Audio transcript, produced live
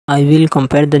I will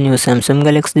compare the new Samsung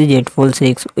Galaxy Z Fold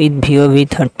 6 with Vivo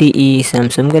V30e.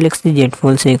 Samsung Galaxy Z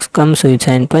Fold 6 comes with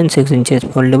 7.6 inches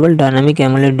foldable dynamic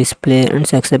AMOLED display and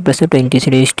success ratio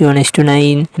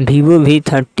 23:1:9. Vivo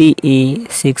V30e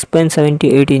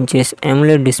 6.78 inches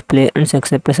AMOLED display and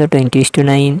success ratio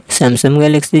 20:9. Samsung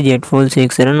Galaxy Z Fold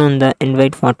 6 run on the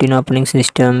Android 14 operating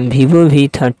system. Vivo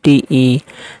V30e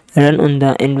run on the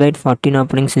Android 14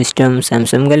 operating system.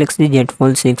 Samsung Galaxy Z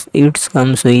Fold 6 it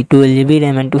comes with 12GB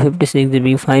RAM and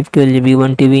 256GB 512GB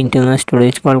 1TB internal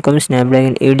storage. Qualcomm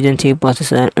Snapdragon 8 Gen 3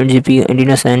 processor and GPU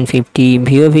Adreno 750.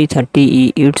 Vivo V30e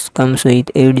it comes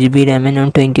with 8GB RAM and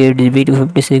 128GB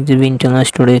 256GB internal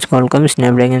storage. Qualcomm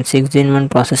Snapdragon 6 Gen 1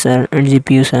 processor and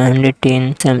GPU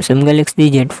 710. Samsung Galaxy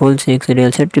Z Fold 6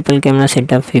 real set triple camera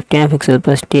setup 50MP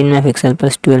plus 10MP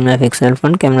plus 12MP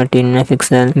front camera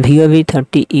 10MP. Vivo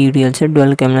V30e real set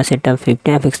dual camera setup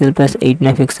 50MP plus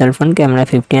 8MP front camera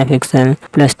 50MP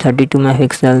plus 32MP.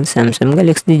 Samsung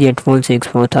Galaxy Z Fold 6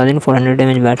 4400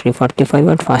 mAh battery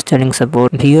 45W fast charging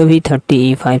support. Vivo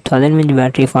V30e 5000 mAh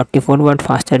battery 44W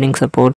fast charging support.